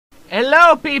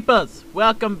Hello, peoples!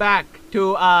 Welcome back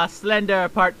to Slender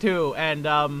Part 2,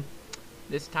 and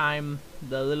this time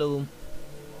the little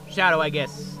shadow, I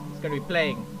guess, is gonna be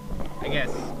playing. I guess.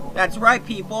 That's right,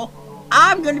 people.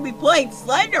 I'm gonna be playing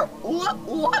Slender.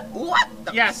 What?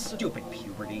 Yes. Stupid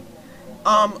puberty.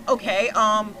 Okay.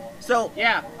 So.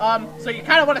 Yeah. So you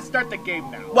kind of want to start the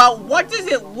game now. Well, what does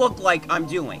it look like I'm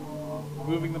doing?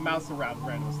 Moving the mouse around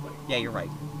randomly. Yeah, you're right.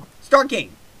 Start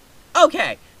game.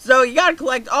 Okay. So you gotta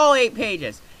collect all 8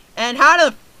 pages. And how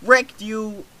the frick do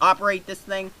you operate this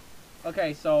thing?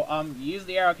 Okay, so you use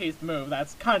the arrow keys to move.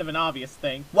 That's kind of an obvious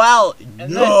thing. Well,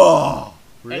 and no.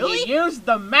 Really? And you use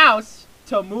the mouse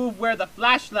to move where the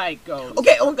flashlight goes.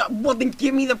 Okay, oh god, well then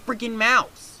give me the freaking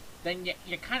mouse. Then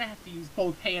you kind of have to use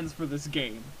both hands for this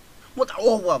game. What?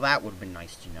 Oh, well, that would have been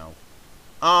nice to know.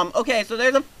 Okay, so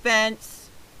there's a fence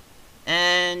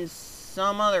and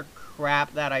some other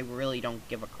crap that I really don't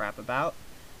give a crap about.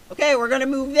 Okay, we're gonna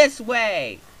move this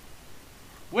way.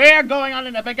 We're going on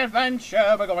an epic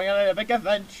adventure. We're going on an epic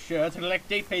adventure to collect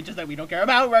 8 pages that we don't care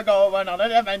about. We're going on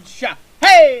an adventure.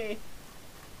 Hey!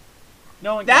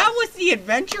 No one cares. That was the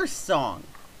adventure song.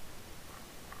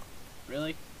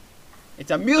 Really?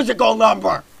 It's a musical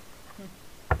number.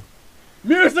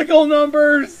 Musical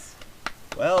numbers!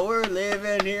 Well, we're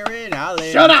living here in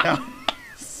Hollywood. Shut up!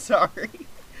 Sorry.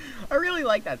 I really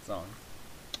like that song.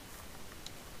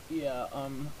 Yeah,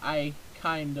 I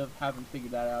kind of haven't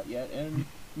figured that out yet, and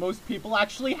most people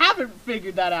actually haven't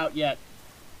figured that out yet.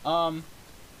 Well,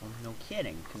 no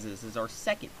kidding, because this is our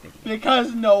second video.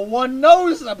 Because no one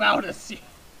knows about us yet.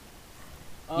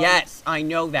 Yes, I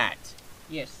know that.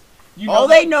 Yes. You know all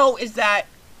they know is that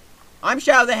I'm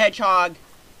Shadow the Hedgehog,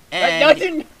 and... That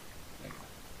doesn't...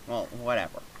 Well,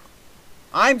 whatever.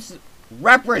 I'm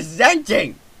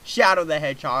representing Shadow the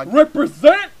Hedgehog.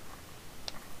 Represent?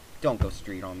 Don't go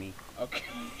street on me. Okay.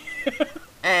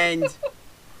 And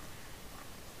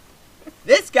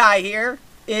this guy here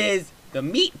is the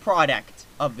meat product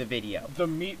of the video. The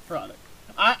meat product.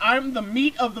 I'm the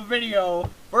meat of the video.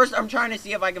 First, I'm trying to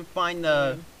see if I can find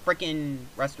the frickin'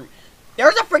 restaurant.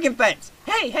 There's a frickin' fence.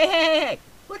 Hey.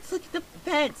 Let's look at the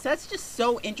fence. That's just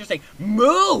so interesting.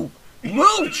 Move!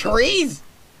 Move, trees!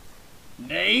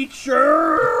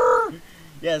 Nature!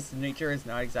 Yes, nature is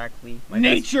not exactly my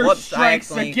Nature best. Whoops, strikes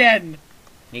again!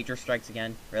 Nature strikes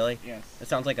again? Really? Yes. It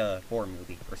sounds like a horror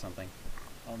movie or something.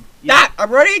 Yeah. That! I'm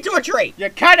running into a tree!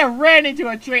 You kind of ran into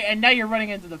a tree, and now you're running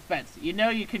into the fence. You know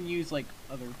you can use, like,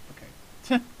 other...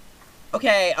 Okay.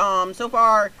 Okay, so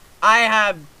far, I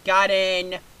have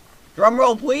gotten...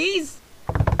 Drumroll, please!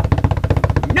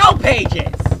 No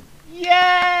pages!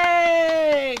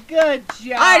 Yay! Good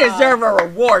job! I deserve a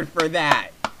reward for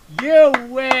that! You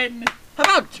win! How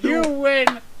about 2? You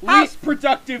win least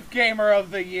productive gamer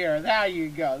of the year. There you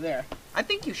go, there. I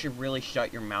think you should really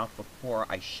shut your mouth before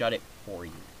I shut it for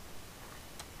you.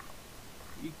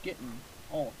 You're getting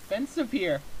all offensive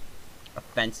here.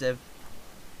 Offensive?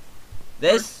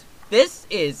 This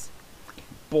is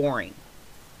boring.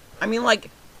 I mean,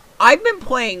 like, I've been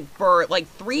playing for, like,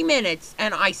 3 minutes,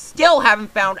 and I still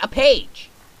haven't found a page.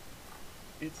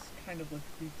 It's kind of like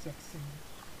the exact same.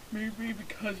 Maybe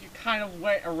because you kind of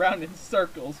went around in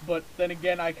circles, but then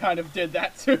again, I kind of did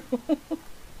that too.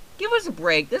 Give us a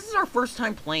break. This is our first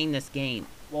time playing this game.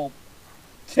 Well,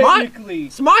 technically...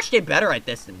 Smosh did better at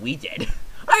this than we did.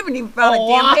 I haven't even found a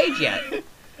damn page yet.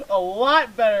 A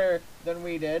lot better than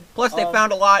we did. Plus, they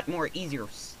found a lot more easier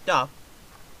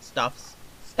stuffs.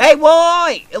 Hey,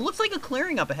 wait! It looks like a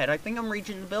clearing up ahead. I think I'm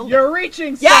reaching the building. You're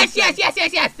reaching something.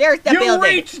 Yes! There's the building. You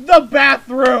reached the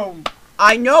bathroom!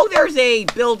 I know there's a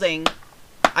building.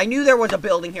 I knew there was a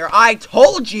building here. I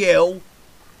told you!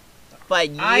 But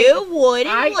you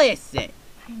wouldn't listen.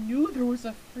 I knew there was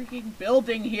a freaking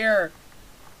building here.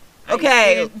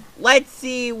 Okay, let's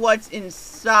see what's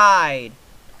inside.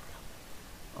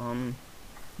 The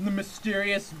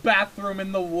mysterious bathroom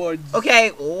in the woods. Okay,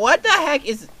 what the heck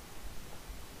is...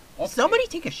 Okay. Somebody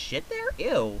take a shit there?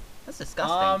 Ew. That's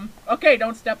disgusting. Okay,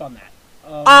 don't step on that.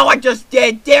 Oh, I just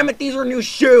did! Damn it, these are new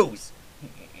shoes!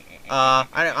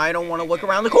 I don't want to look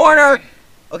around the corner!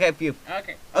 Okay, phew.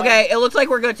 Okay, it looks like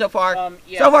we're good so far.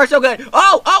 Yeah. So far, so good.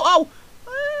 Oh!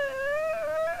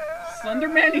 Slender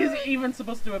Man isn't even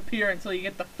supposed to appear until you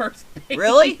get the first page.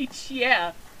 Really?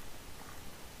 Yeah.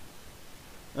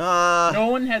 No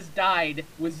one has died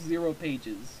with 0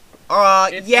 pages.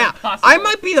 It's yeah. impossible. I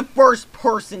might be the first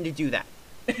person to do that.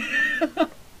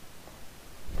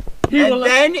 And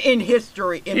then in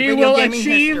history, in video gaming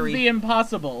history... He will achieve the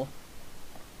impossible.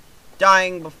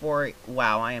 Dying before...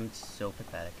 Wow, I am so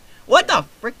pathetic. What the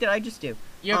frick did I just do?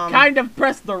 You kind of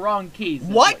pressed the wrong keys.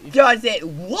 What does it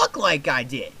look like I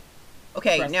did?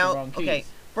 Okay, pressed the now, wrong keys. okay.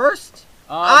 First,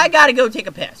 I gotta go take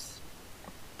a piss.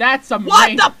 That's amazing.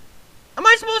 What the? Am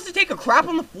I supposed to take a crap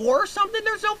on the floor or something?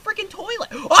 There's no freaking toilet.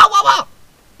 Oh, whoa, whoa!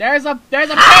 There's a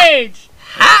Ha! page.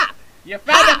 Ha! You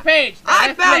found Ha! the page. Now I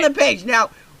lift found it. the page. Now,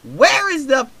 where is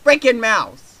the freaking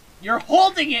mouse? You're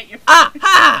holding it. Ah!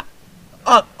 Ha!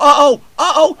 Uh-oh!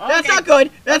 That's Okay. not good.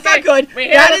 That's Okay. not good. We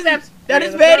hear the steps. That We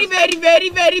is hear the very, steps. very, very,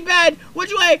 very bad.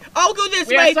 Which way? I'll go this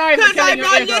We are way sorry for because killing I'm your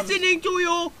not eardrums. listening to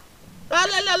you. La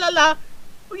la la la la.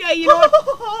 Okay, you know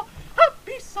what?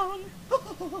 Happy song.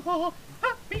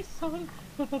 Happy song.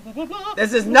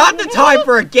 This is not the time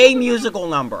for a gay musical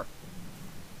number.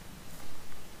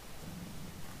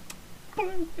 But I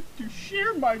want to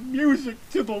share my music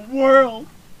to the world.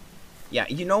 Yeah,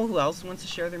 you know who else wants to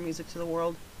share their music to the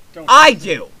world? Don't. I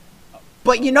do.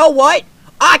 But you know what?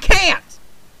 I can't.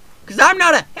 Because I'm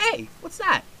not a... Hey, what's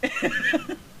that?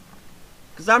 Because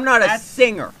I'm not a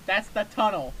singer. That's the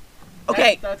tunnel.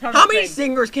 Okay, That's the tunnel how many thing.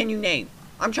 singers can you name?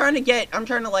 I'm trying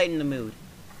to lighten the mood.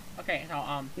 Okay,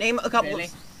 so Name a couple Billy,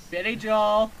 of... Billy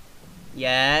Joel,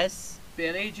 Yes.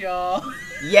 Billy Joel,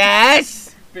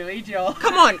 Yes. Billy Joel.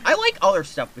 Come on, I like other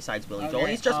stuff besides Billy Joel.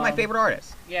 Okay, He's just my favorite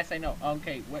artist. Yes, I know.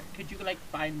 Okay, what could you like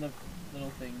find the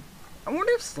little thing? I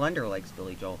wonder if Slender likes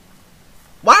Billy Joel.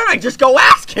 Why don't I just go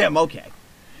ask him? Okay.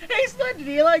 Hey, Slender,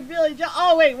 do you like Billy Joel?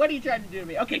 Oh wait, what are you trying to do to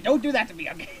me? Okay, don't do that to me.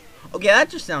 Okay. Okay, that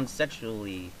just sounds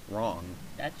sexually wrong.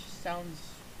 That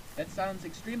sounds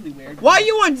extremely weird. Why are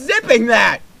you unzipping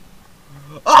that?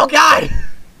 Oh God!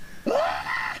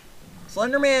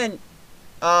 Slenderman.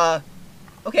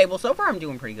 Okay, well so far I'm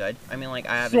doing pretty good. I mean, like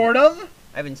I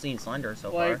haven't seen Slender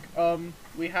so far. Like,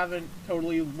 we haven't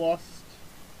totally lost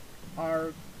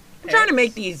our. I'm trying to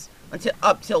make these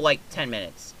up till like 10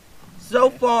 minutes. So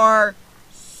far,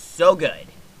 so good.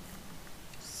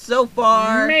 So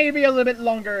far. Maybe a little bit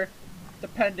longer,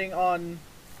 depending on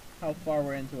how far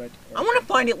we're into it. I want to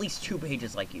find at least 2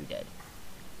 pages like you did.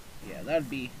 Yeah, that'd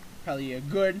be probably a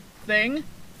good thing.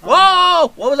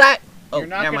 Whoa! What was that? Oh, You're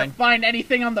not never gonna mind. find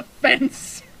anything on the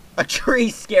fence. A tree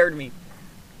scared me.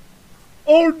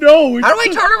 Oh no! How do I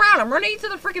turn around? I'm running into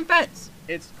the freaking fence.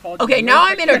 It's called. Okay, now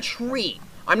I'm in a tree.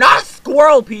 I'm not a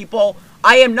squirrel, people.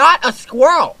 I am not a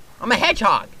squirrel. I'm a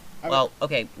hedgehog. Well,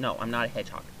 okay, no, I'm not a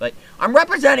hedgehog, but I'm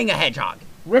representing a hedgehog.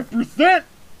 Represent.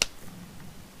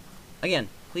 Again,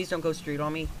 please don't go straight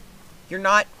on me. You're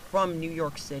not from New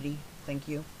York City, thank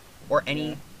you. Or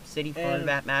any city for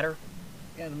that matter.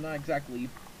 And I'm not exactly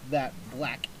that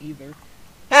black either.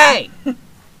 Hey!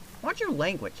 Watch your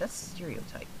language, that's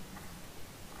stereotype.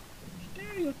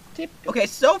 Stereotypical. Okay,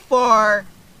 so far,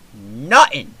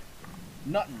 nuttin'.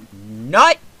 Nuttin'.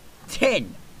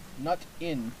 Nut-tin. Nut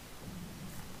in.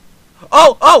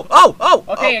 Oh!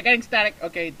 Okay, you're getting static.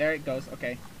 Okay, there it goes.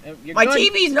 Okay. You're My good.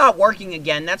 TV's not working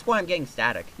again, that's why I'm getting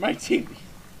static. My TV.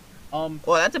 Well,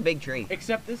 that's a big tree.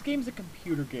 Except this game's a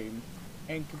computer game,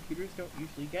 and computers don't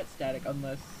usually get static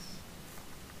unless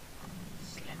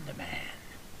Slenderman.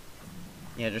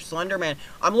 Yeah, there's Slenderman.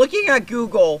 I'm looking at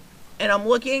Google, and I'm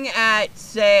looking at,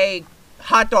 say,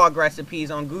 hot dog recipes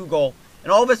on Google,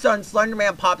 and all of a sudden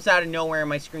Slenderman pops out of nowhere and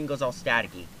my screen goes all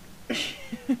staticky.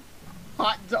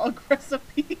 Hot dog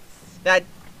recipes. That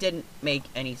didn't make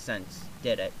any sense,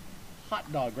 did it?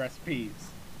 Hot dog recipes.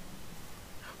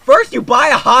 First you buy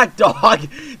a hot dog,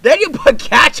 then you put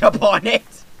ketchup on it.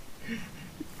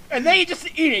 And then you just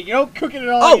eat it. You don't cook it at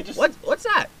all. Oh, you just... what's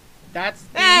that? That's.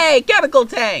 Hey, chemical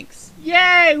tanks.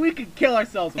 Yay! We could kill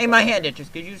ourselves. With Hey, my that. hand itches.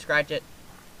 Could you scratch it?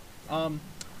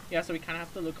 Yeah. So we kind of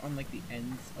have to look on like the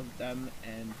ends of them,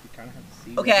 and we kind of have to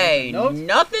see. Okay, notes.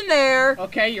 nothing there.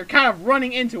 Okay, you're kind of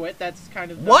running into it. That's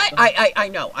kind of. What? I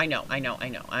know.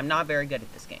 I'm not very good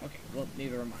at this game. Okay. Well,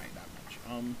 neither am I that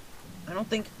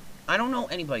much. I don't know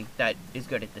anybody that is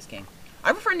good at this game. I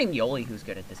have a friend named Yoli who's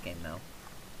good at this game, though.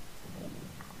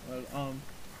 Well,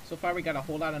 so far we got a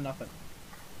whole lot of nothing.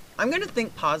 I'm gonna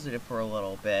think positive for a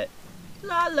little bit.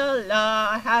 La la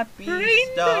la, happy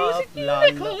Rainbows stuff. and La, la.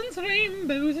 unicorns,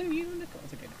 rainbows and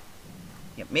unicorns. Okay.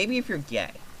 Yeah, maybe if you're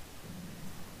gay.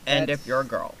 And if you're a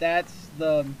girl. That's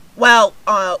the. Well,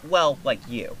 like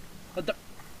you.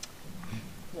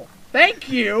 Well, thank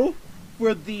you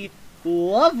for the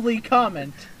lovely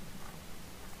comment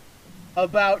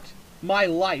about my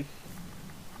life.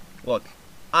 Look,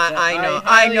 I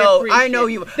I know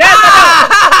appreciate you.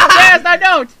 There's the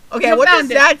note! Okay, You what does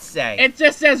found it. that say? It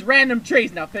just says random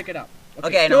trees. Now pick it up.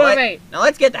 Okay, two of eight. now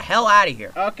let's get the hell out of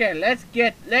here. Okay, let's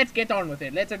get on with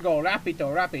it. Let's go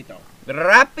rapido. Rapido.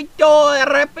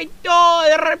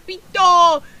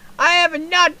 I have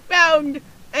not found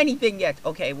anything yet.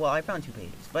 Okay, well I found 2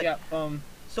 pages, but Yeah.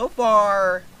 so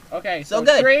far Okay, So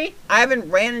good. tree. I haven't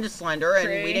ran into Slender, and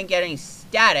Tree. we didn't get any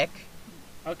static.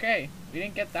 Okay, we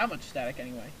didn't get that much static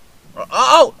anyway.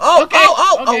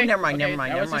 Okay. Never mind.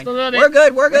 That was just a little bit. We're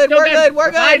good. We're still good.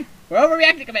 We're fine. good. We're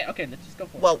overreacting a bit. Okay, let's just go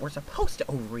for it. Well, we're supposed to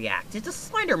overreact. It's a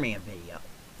Slender Man video.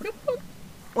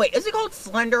 Wait, is it called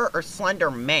Slender or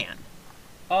Slender Man?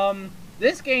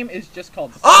 This game is just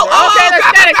called Slender. Okay, there's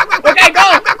static. Okay,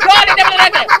 go.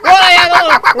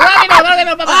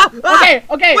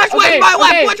 Okay. Which way's my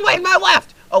left? Which way's my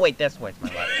left? Oh, wait, this way's my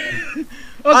left.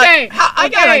 Okay. I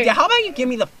got an idea. How about you give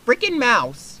me the freaking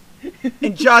mouse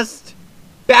and just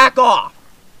back off?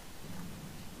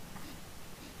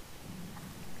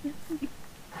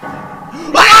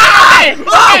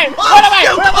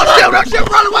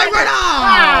 Run away right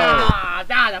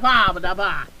now!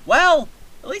 Well,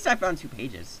 at least I found 2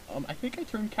 pages. I think I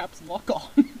turned caps lock on.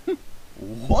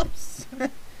 Whoops.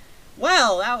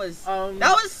 Well, that was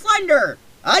Slender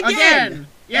again.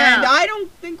 Yeah. And I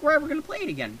don't think we're ever gonna play it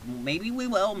again. Maybe we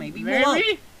will. Maybe we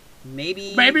won't.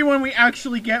 Maybe when we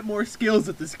actually get more skills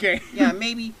at this game. Yeah.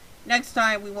 Maybe next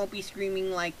time we won't be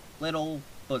screaming like little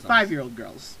bosoms. 5-year-old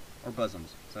girls or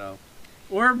bosoms. So.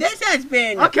 Or This has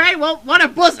been... Okay, well, what are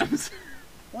bosoms?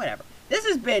 Whatever. This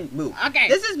has been... Okay.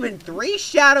 This has been 3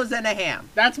 shadows and a ham.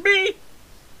 That's me.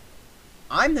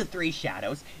 I'm the 3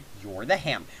 shadows. You're the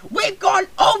ham. We've gone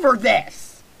over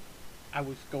this! I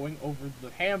was going over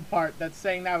the ham part that's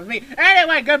saying that was me.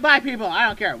 Anyway, goodbye, people. I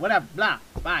don't care. Whatever. Blah.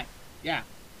 Bye. Yeah.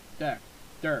 Blah.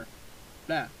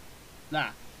 Blah.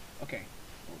 Okay.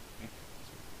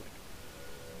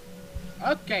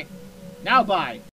 Okay. Now bye.